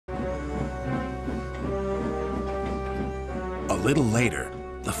little later,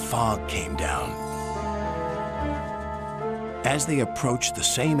 the fog came down. As they approached the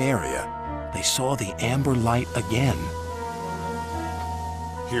same area, they saw the amber light again.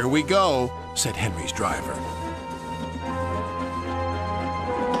 "Here we go," said Henry's driver.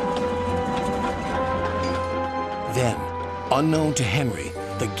 Then, unknown to Henry,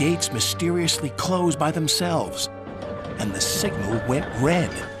 the gates mysteriously closed by themselves, and the signal went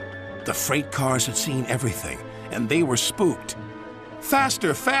red. The freight cars had seen everything, and they were spooked.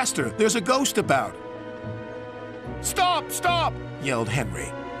 "Faster, faster, there's a ghost about!" "Stop, stop!" yelled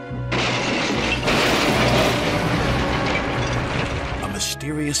Henry. A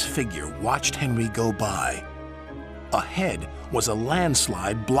mysterious figure watched Henry go by. Ahead was a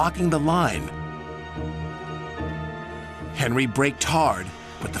landslide blocking the line. Henry braked hard,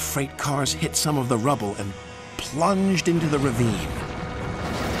 but the freight cars hit some of the rubble and plunged into the ravine.